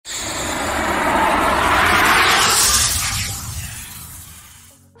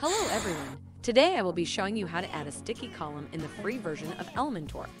Today I will be showing you how to add a sticky column in the free version of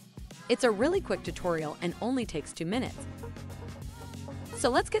Elementor. It's a really quick tutorial and only takes 2 minutes. So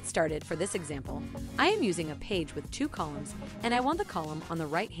let's get started. For this example, I am using a page with 2 columns and I want the column on the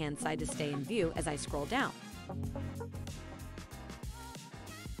right-hand side to stay in view as I scroll down.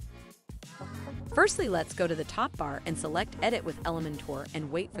 Firstly, let's go to the top bar and select Edit with Elementor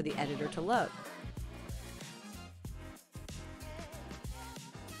and wait for the editor to load.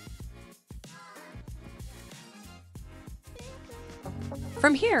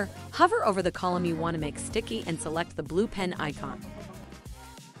 From here, hover over the column you want to make sticky and select the blue pen icon.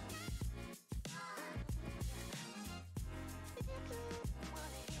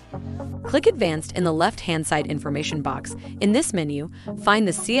 Click Advanced in the left-hand side information box. In this menu, find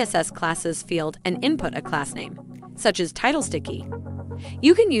the CSS classes field and input a class name, such as titlesticky.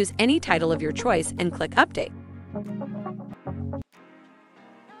 You can use any title of your choice and click Update.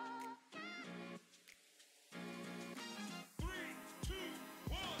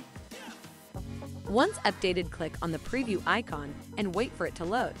 Once updated, click on the preview icon and wait for it to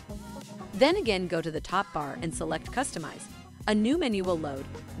load. Then again, go to the top bar and select Customize. A new menu will load.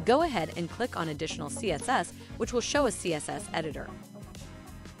 Go ahead and click on Additional CSS, which will show a CSS editor.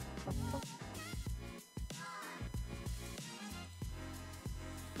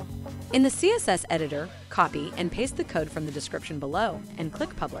 In the CSS editor, copy and paste the code from the description below and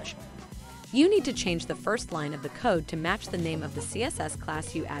click Publish. You need to change the first line of the code to match the name of the CSS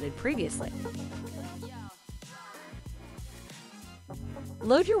class you added previously.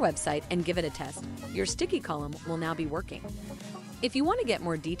 Load your website and give it a test. Your sticky column will now be working. If you want to get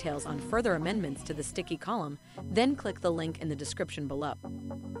more details on further amendments to the sticky column, then click the link in the description below.